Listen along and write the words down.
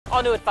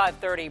All new at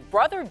 5:30,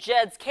 Brother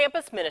Jed's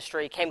campus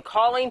ministry came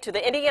calling to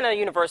the Indiana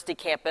University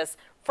campus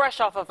fresh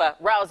off of a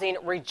rousing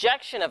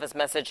rejection of his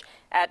message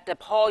at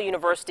DePaul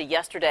University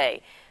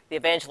yesterday. The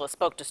evangelist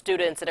spoke to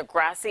students in a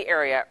grassy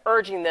area,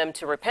 urging them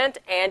to repent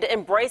and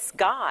embrace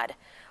God.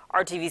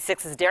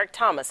 RTV6's Derek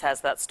Thomas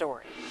has that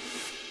story.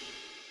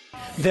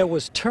 There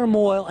was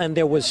turmoil and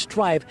there was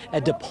strife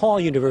at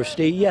DePaul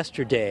University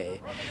yesterday.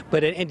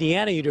 But at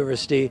Indiana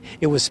University,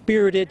 it was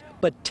spirited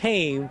but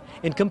tame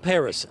in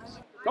comparison.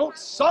 Don't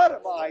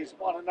sodomize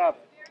one another.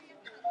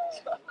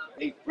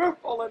 Be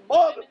fruitful and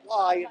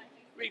multiply and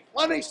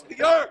replenish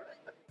the earth.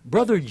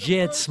 Brother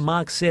Jed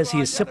Smock says he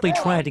is simply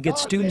trying to get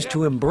students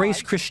to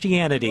embrace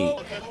Christianity,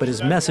 but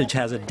his message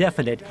has a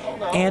definite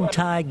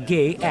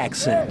anti-gay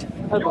accent.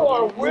 You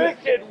are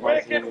wicked,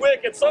 wicked,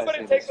 wicked. Somebody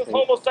take this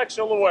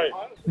homosexual away.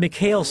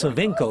 Mikhail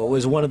Savinko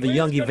is one of the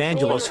young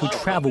evangelists who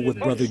travel with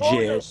Brother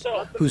Jed,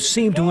 who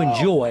seem to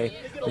enjoy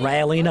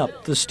rallying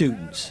up the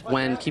students.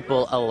 When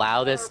people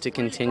allow this to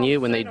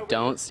continue, when they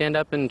don't stand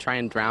up and try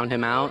and drown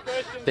him out,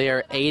 they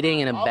are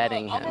aiding and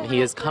abetting him.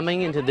 He is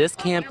coming into this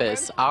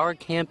campus, our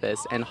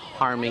campus, and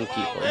harming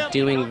people,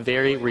 doing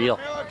very real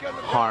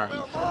harm.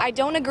 I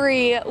don't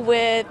agree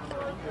with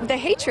the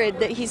hatred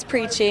that he's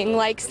preaching,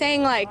 like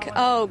saying like,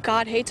 oh,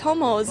 God hates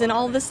homos and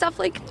all this stuff.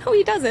 Like, no,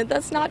 he doesn't.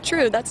 That's not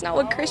true. That's not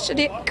what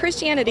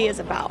Christianity is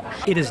about.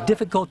 It is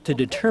difficult to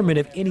determine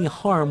if any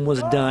harm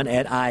was done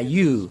at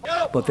IU,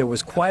 but there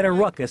was quite a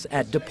ruckus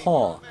at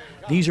DePaul.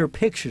 These are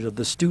pictures of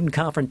the student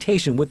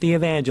confrontation with the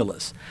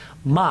evangelist.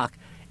 Mock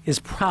is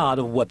proud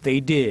of what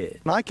they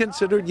did. I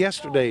considered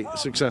yesterday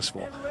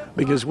successful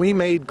because we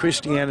made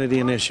Christianity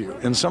an issue.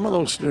 And some of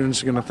those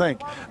students are going to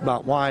think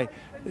about why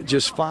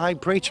just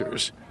 5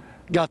 preachers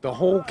got the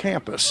whole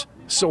campus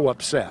so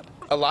upset.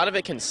 A lot of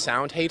it can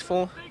sound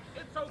hateful,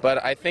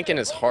 but I think in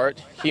his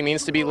heart he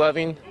means to be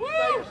loving.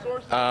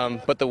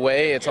 But the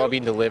way it's all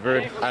being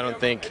delivered, I don't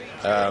think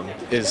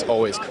is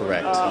always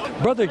correct.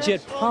 Brother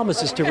Jed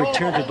promises to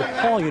return to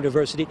DePaul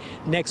University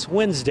next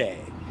Wednesday.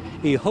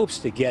 He hopes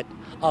to get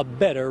a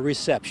better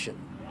reception.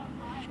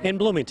 In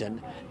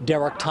Bloomington,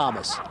 Derek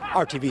Thomas,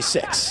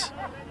 RTV6.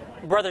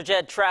 Brother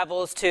Jed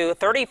travels to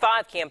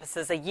 35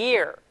 campuses a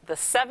year. The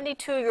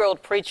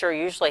 72-year-old preacher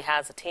usually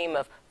has a team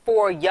of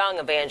 4 young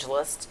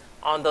evangelists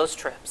on those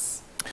trips.